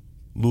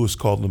 Lewis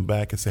called him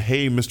back and said,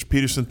 "Hey, Mr.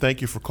 Peterson,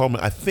 thank you for calling me.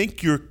 I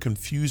think you're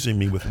confusing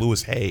me with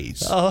Lewis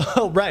Hayes."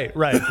 Oh, right.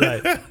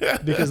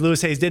 Because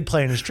Lewis Hayes did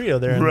play in his trio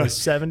there in the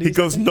 70s. He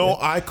goes, "No,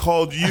 I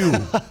called you.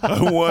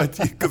 I want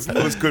you," because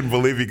Lewis couldn't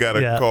believe he got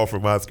a call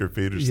from Oscar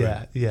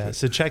Peterson. Yeah.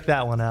 So check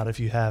that one out if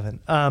you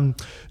haven't.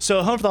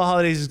 So Home for the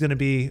Holidays is going to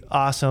be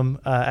awesome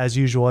as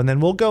usual, and then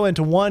we'll go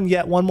into one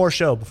more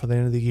show before the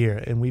end of the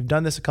year, and we've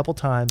done this a couple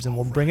times, and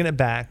we're bringing it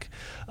back.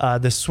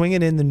 The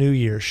Swingin' in the New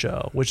Year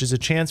show, which is a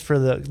chance for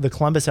the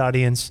Columbus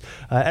audience.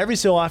 Every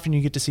so often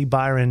you get to see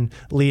Byron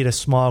lead a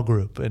small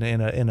group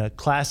in a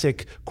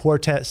classic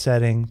quartet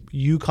setting,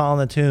 you calling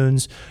the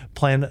tunes,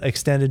 playing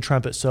extended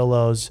trumpet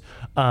solos.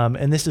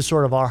 And this is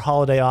sort of our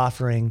holiday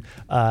offering.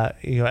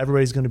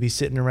 Everybody's going to be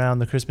sitting around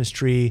the Christmas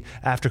tree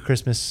after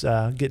Christmas,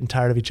 getting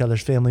tired of each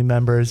other's family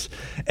members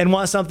and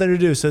want something to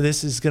do. So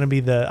this is going to be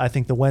the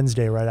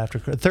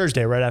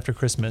Thursday right after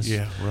Christmas.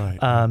 Yeah, right.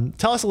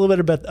 Tell us a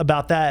little bit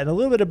about that and a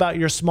little bit about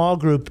your small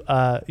group,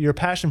 your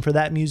passion for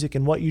that music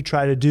and what you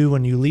try to do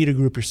when you lead a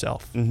group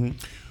yourself. Mm-hmm.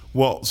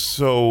 Well,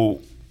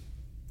 so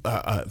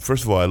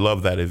first of all, I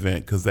love that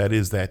event because that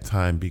is that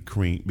time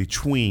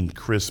between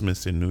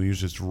Christmas and New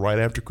Year's. It's right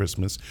after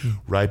Christmas,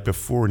 right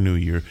before New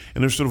Year.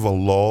 And there's sort of a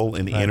lull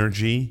in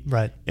energy.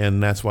 Right.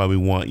 And that's why we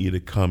want you to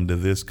come to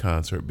this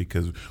concert,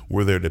 because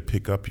we're there to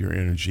pick up your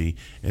energy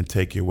and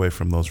take you away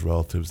from those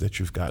relatives that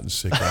you've gotten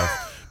sick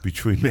of.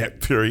 Between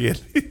that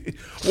period,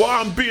 well,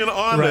 I'm being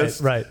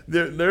honest. Right.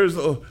 There's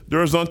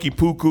Unky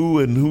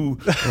Puku and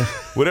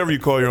whatever you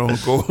call your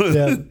uncle,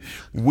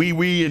 Wee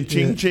Wee and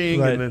Ching Ching,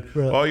 and then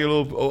all your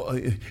little.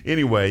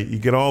 Anyway, you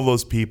get all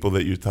those people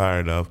that you're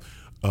tired of,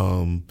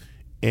 and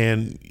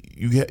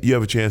you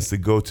have a chance to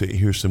go to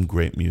hear some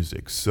great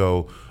music.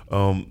 So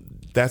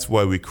that's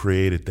why we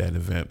created that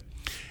event.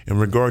 In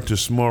regard to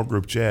small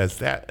group jazz,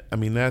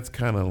 that's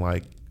kind of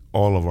like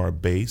all of our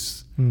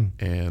base,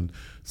 and.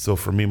 So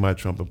for me, my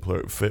trumpet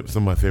player, some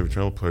of my favorite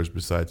trumpet players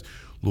besides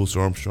Louis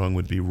Armstrong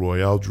would be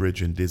Roy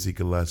Eldridge and Dizzy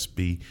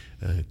Gillespie,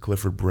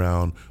 Clifford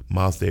Brown,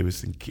 Miles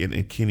Davis, and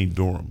Kenny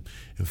Dorham.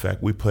 In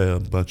fact, we play a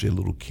bunch of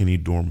little Kenny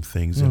Dorham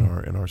things in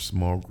our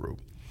small group.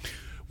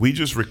 We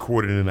just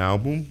recorded an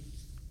album.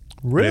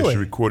 Really? We actually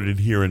recorded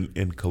it here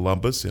in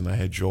Columbus, and I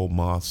had Joel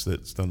Moss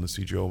that's done the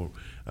CJO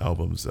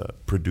albums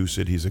produce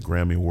it. He's a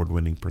Grammy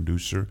Award-winning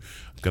producer.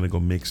 I'm going to go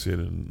mix it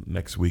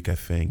next week, I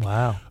think.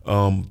 Wow.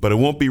 But it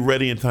won't be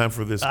ready in time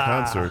for this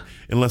concert.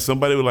 Unless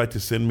somebody would like to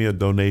send me a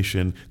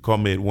donation, call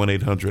me at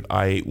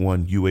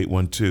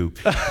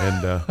 1-800-I81-U812.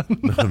 And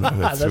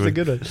that's a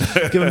good one.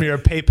 Give them your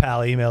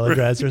PayPal email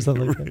address or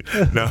something like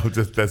that. No,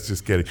 that's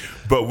just kidding.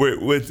 But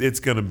it's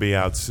going to be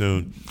out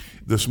soon.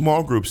 The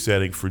small group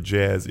setting for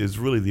jazz is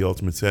really the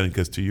ultimate setting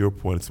because, to your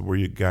point, it's where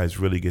you guys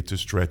really get to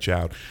stretch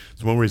out.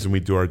 It's one reason we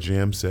do our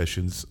jam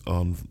sessions.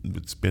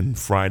 It's been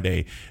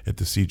Friday at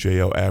the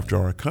CJO after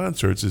our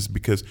concerts is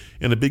because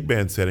in a big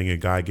band setting, a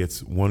guy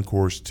gets one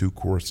course, 2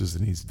 courses,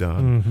 and he's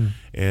done. Mm-hmm.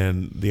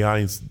 And the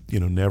audience,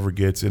 never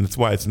gets, and it's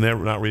why it's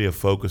never not really a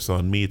focus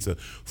on me. It's a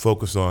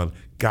focus on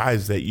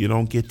guys that you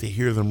don't get to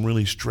hear them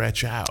really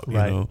stretch out.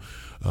 Right.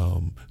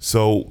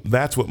 So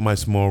that's what my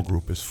small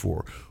group is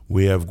for.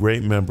 We have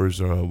great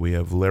members. We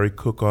have Larry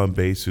Cook on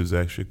bass, who's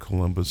actually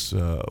Columbus,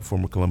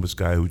 former Columbus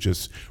guy who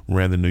just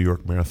ran the New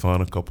York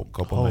Marathon a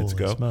couple nights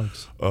ago.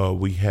 Smokes.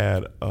 We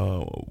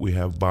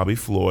have Bobby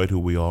Floyd, who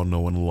we all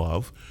know and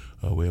love.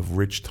 We have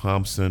Rich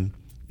Thompson,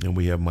 and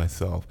we have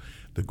myself.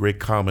 The great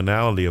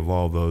commonality of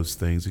all those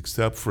things,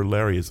 except for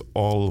Larry, is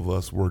all of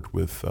us worked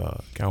with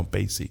Count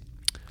Basie,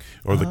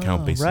 or the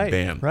Count Basie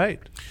Band. Right.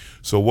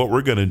 So what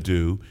we're going to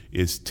do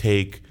is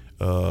take,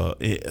 for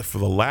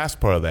the last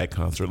part of that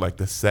concert, like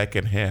the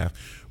second half,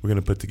 we're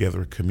going to put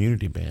together a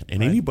community band.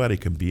 And anybody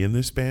can be in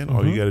this band.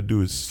 All you got to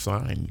do is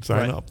sign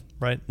up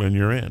when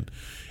you're in.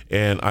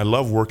 And I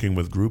love working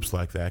with groups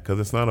like that because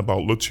it's not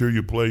about, let's hear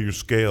you play your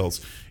scales.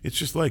 It's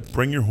just like,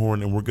 bring your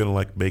horn and we're going to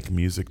like make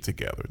music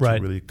together.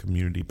 It's really a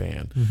community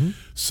band.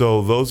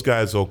 So those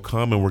guys will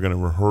come and we're going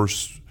to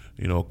rehearse,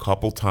 a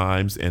couple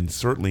times, and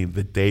certainly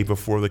the day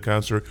before the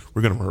concert,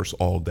 we're going to rehearse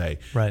all day.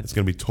 Right. It's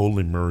going to be total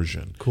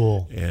immersion.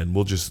 Cool. And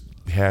we'll just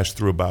hash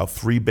through about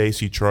 3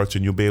 Basie charts,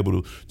 and you'll be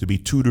able to be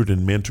tutored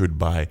and mentored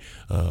by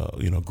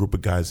a group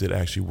of guys that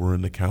actually were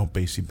in the Count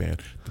Basie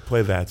Band to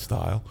play that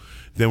style.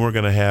 Then we're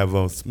going to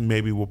have,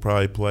 maybe we'll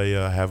probably play,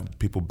 have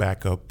people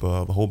back up,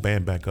 the whole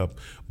band back up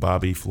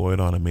Bobby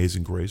Floyd on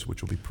Amazing Grace,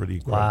 which will be pretty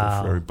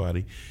incredible for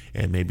everybody.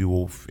 And maybe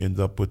we'll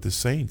end up with the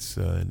Saints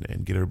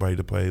and get everybody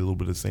to play a little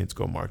bit of Saints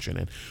Go Marching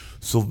In.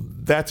 So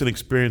that's an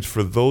experience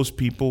for those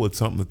people. It's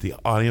something that the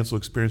audience will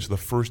experience. The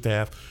first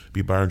half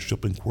be Byron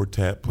Stripling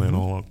Quartet playing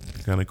all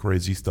kind of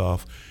crazy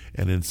stuff.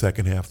 And then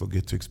second half they'll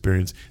get to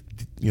experience,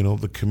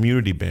 the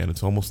community band.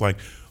 It's almost like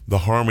the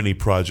Harmony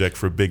Project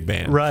for big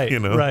band. Right,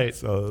 right.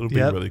 So it'll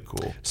be really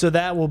cool. So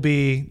that will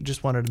be,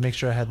 just wanted to make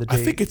sure I had the date.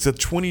 I think it's the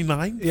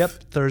 29th. Yep,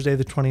 Thursday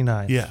the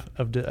 29th. Yeah.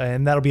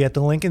 And that'll be at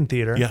the Lincoln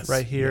Theater,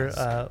 right here,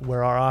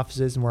 where our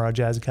office is and where our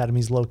Jazz Academy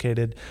is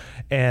located.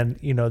 And,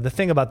 the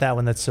thing about that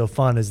one that's so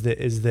fun is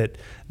that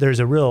there's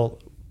a real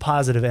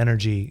positive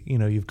energy.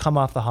 You've come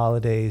off the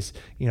holidays.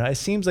 It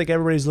seems like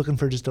everybody's looking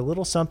for just a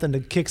little something to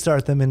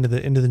kickstart them into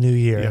the new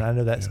year. And I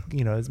know that's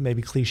it's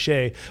maybe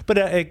cliche, but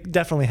it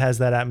definitely has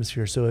that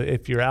atmosphere. So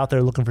if you're out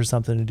there looking for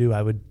something to do,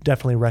 I would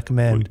definitely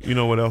recommend. Well, you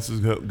know what else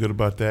is good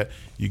about that?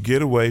 You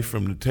get away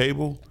from the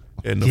table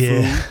and the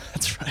food.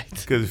 That's right.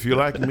 Because if you're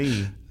like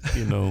me,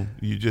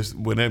 you just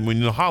when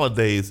the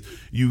holidays,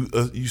 you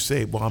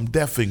say, well, I'm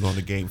definitely going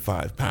to gain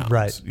 5 pounds.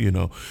 Right.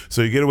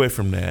 So you get away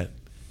from that.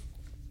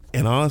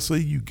 And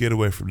honestly, you get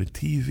away from the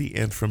TV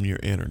and from your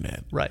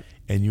internet. Right.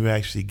 And you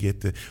actually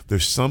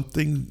there's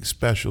something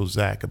special,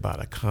 Zach, about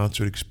a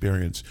concert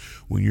experience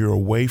when you're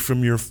away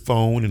from your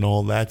phone and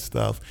all that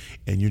stuff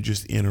and you're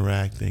just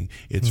interacting.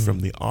 It's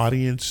from the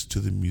audience to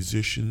the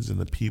musicians and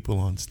the people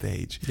on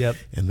stage. Yep.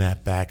 And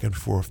that back and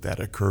forth that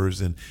occurs,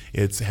 and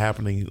it's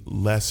happening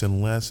less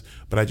and less.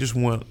 But I just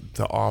want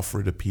to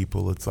offer to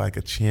people, it's like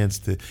a chance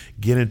to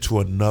get into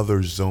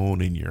another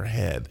zone in your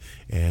head.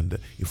 And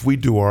if we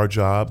do our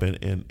job,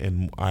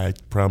 and I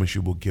promise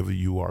you we'll give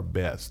you our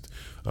best,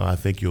 I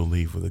think you'll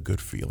leave with a good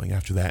feeling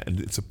after that. And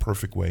it's a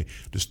perfect way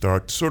to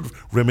start, sort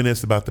of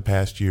reminisce about the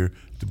past year,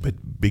 to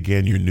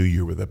begin your new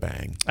year with a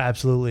bang.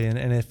 Absolutely.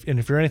 And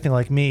if you're anything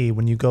like me,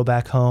 when you go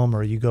back home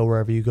or you go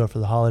wherever you go for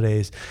the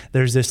holidays,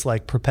 there's this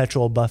like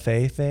perpetual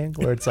buffet thing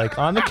where it's like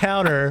on the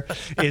counter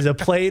is a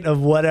plate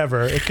of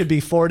whatever. It could be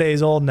 4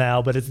 days old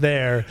now, but it's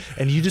there.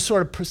 And you just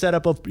sort of set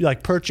up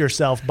perch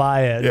yourself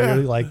by it. Yeah.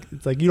 Really,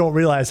 it's like you don't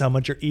realize how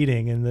much you're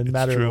eating in the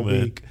matter of a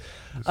week.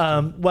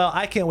 Well,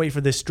 I can't wait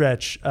for this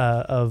stretch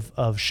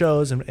of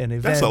shows and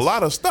events. That's a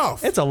lot of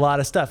stuff. It's a lot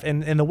of stuff,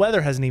 and the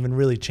weather hasn't even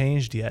really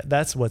changed yet.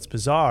 That's what's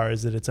bizarre,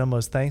 is that it's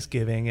almost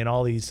Thanksgiving and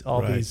all these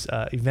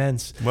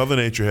events. Mother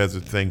Nature has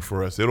a thing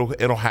for us.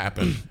 It'll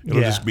happen.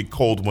 It'll just be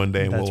cold one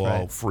day and we'll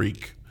all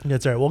freak.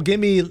 That's right. Well,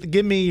 give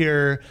me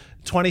your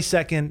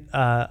 20-second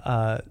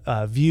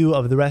view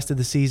of the rest of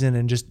the season,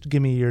 and just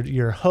give me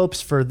your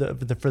hopes for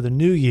the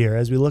new year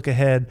as we look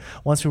ahead.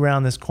 Once we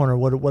round this corner,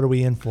 what are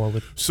we in for?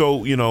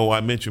 So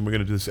I mentioned we're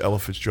going to do this Ella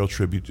Fitzgerald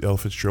tribute. Ella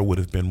Fitzgerald would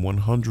have been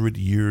 100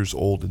 years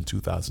old in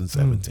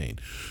 2017.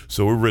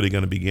 So we're really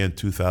going to begin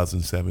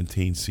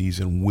 2017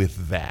 season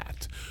with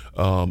that.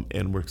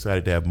 And we're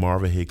excited to have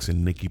Marva Hicks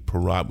and Nikki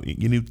Parad.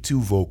 You need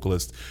 2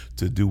 vocalists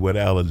to do what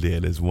Ella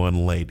did as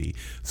one lady.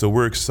 So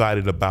we're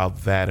excited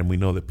about that, and we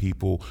know that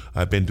people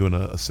have been doing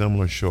a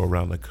similar show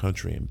around the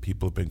country, and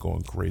people have been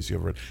going crazy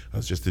over it. I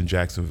was just in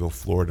Jacksonville,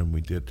 Florida, and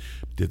we did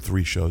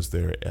 3 shows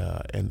there,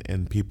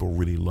 and people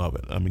really love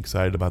it. I'm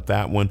excited about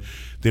that one.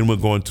 Then we're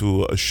going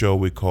to a show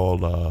we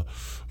called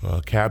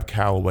Cab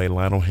Calloway,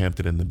 Lionel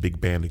Hampton, and the Big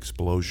Band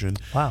Explosion.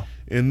 Wow.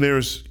 And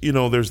there's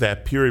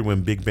that period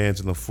when big bands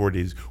in the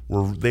 40s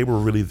were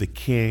really the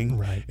king.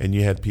 Right. And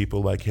you had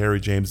people like Harry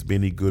James,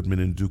 Benny Goodman,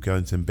 and Duke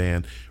Ellington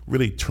Band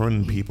really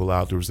turning people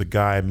out. There was a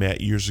guy I met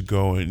years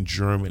ago in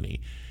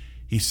Germany.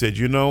 He said,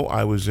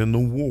 I was in the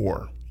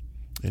war.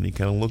 And he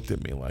kind of looked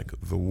at me like,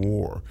 the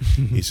war.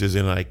 He says,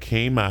 and I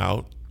came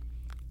out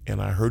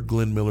and I heard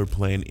Glenn Miller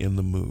playing In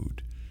the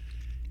Mood.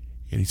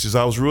 And he says,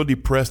 I was real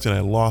depressed and I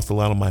lost a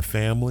lot of my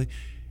family.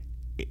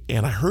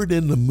 And I heard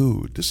In the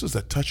Mood. This is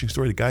a touching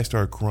story. The guy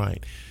started crying.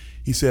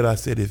 He said,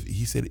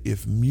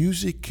 if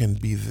music can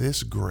be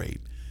this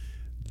great,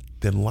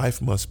 then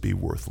life must be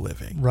worth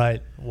living.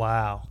 Right.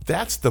 Wow.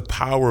 That's the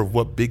power of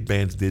what big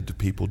bands did to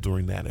people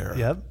during that era.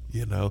 Yep.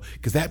 You know,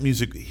 because that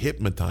music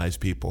hypnotized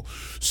people.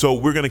 So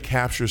we're going to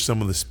capture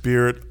some of the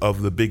spirit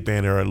of the big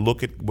band era.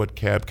 Look at what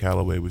Cab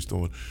Calloway was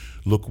doing.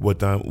 Look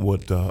what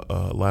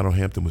Lionel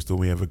Hampton was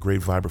doing. We have a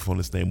great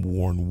vibraphonist named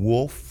Warren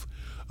Wolf,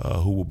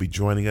 who will be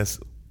joining us.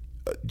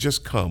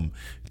 Just come.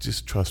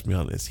 Just trust me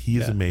on this. He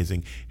is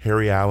amazing.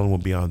 Harry Allen will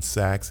be on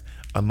sax.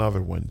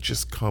 Another one.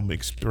 Just come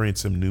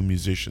experience some new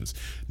musicians.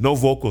 No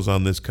vocals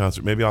on this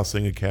concert. Maybe I'll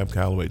sing a Cab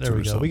Calloway tune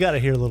or something. We got to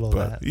hear a little of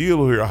that.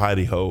 You'll hear a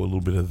Heidi Ho, a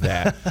little bit of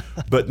that.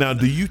 But now,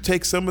 do you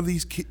take some of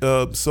these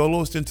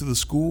soloists into the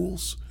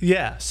schools?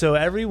 Yeah. So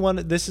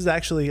this is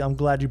actually, I'm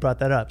glad you brought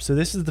that up. So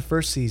this is the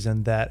first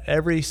season that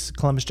every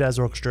Columbus Jazz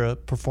Orchestra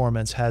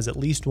performance has at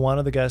least one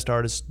of the guest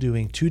artists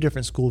doing 2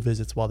 different school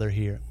visits while they're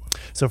here.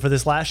 So for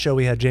this last show,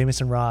 we had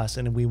Jamison Ross,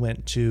 and we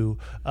went to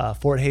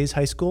Fort Hays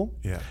High School.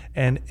 Yeah.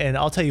 And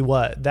I'll tell you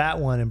what, that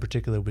one in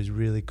particular was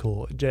really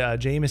cool.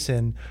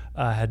 Jamison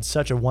had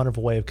such a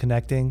wonderful way of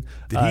connecting.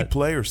 Did he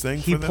play or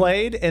sing for them? He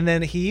played, and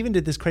then he even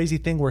did this crazy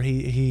thing where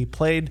he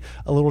played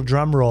a little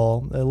drum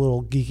roll, a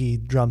little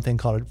geeky drum thing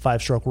called a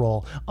 5-stroke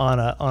roll on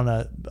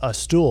a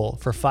stool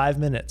for 5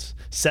 minutes.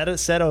 Set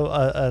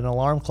an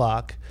alarm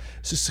clock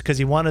because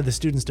he wanted the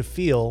students to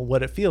feel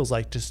what it feels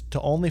like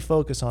to only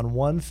focus on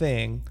one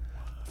thing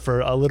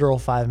for a literal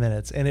 5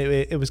 minutes. And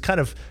it was kind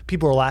of,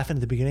 people were laughing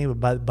at the beginning,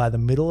 but by the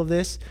middle of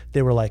this,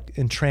 they were like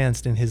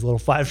entranced in his little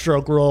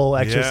 5-stroke roll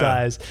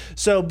exercise. Yeah.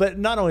 So, but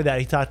not only that,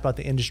 he talked about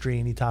the industry,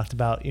 and he talked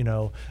about,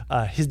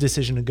 his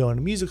decision to go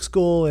into music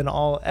school and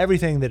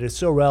everything that is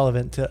so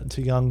relevant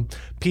to young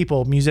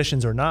people,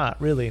 musicians or not,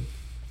 really.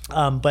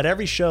 But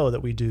every show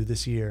that we do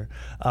this year,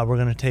 we're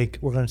going to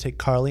take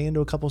Carly into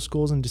a couple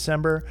schools in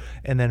December,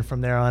 and then from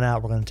there on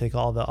out, we're going to take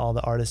all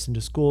the artists into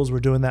schools.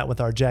 We're doing that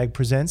with our Jag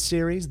Presents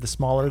series, the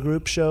smaller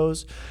group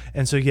shows,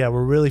 and so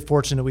we're really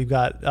fortunate. We've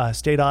got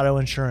State Auto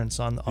Insurance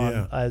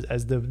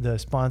as the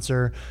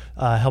sponsor,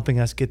 helping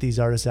us get these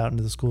artists out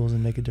into the schools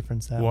and make a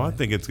difference that way. I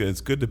think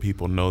it's good that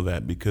people know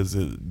that, because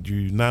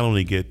you not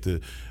only get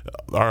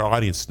our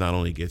audience not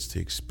only gets to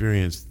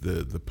experience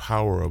the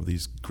power of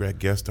these great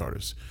guest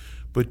artists,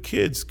 but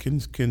kids can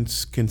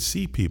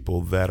see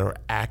people that are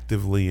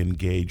actively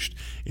engaged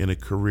in a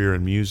career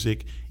in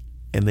music,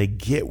 and they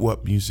get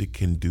what music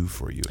can do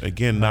for you.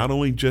 Again, not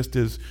only just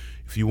as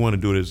if you want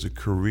to do it as a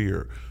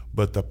career,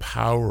 but the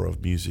power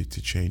of music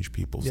to change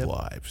people's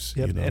lives.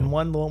 Yep. And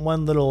one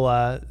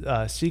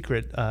little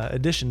secret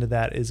addition to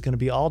that is going to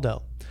be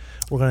Aldo.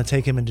 We're going to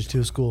take him into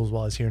 2 schools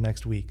while he's here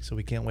next week. So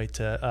we can't wait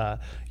to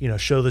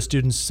show the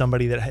students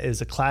somebody that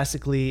is a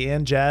classically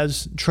and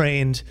jazz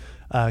trained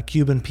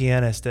Cuban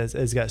pianist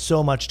has got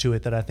so much to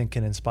it that I think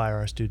can inspire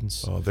our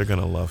students. Oh, they're going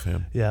to love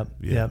him. Yeah.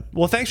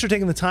 Well, thanks for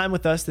taking the time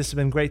with us. This has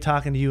been great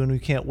talking to you, and we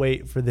can't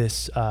wait for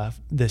this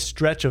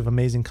stretch of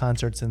amazing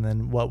concerts and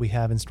then what we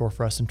have in store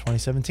for us in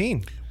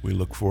 2017. We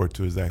look forward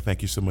to it, Zach.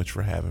 Thank you so much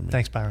for having me.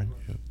 Thanks, Byron.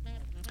 Yeah.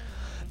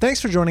 Thanks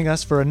for joining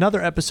us for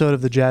another episode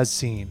of The Jazz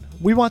Scene.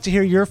 We want to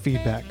hear your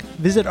feedback.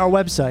 Visit our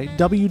website,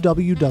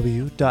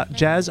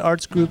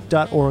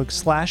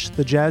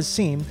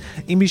 www.jazzartsgroup.org/thejazzscene,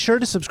 and be sure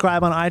to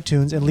subscribe on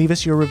iTunes and leave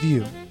us your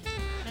review.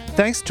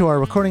 Thanks to our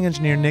recording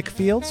engineer, Nick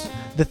Fields.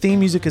 The theme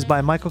music is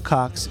by Michael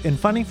Cox, and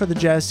funding for The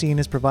Jazz Scene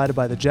is provided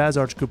by the Jazz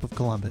Arts Group of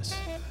Columbus.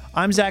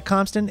 I'm Zach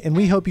Compton, and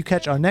we hope you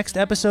catch our next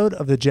episode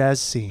of The Jazz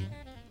Scene.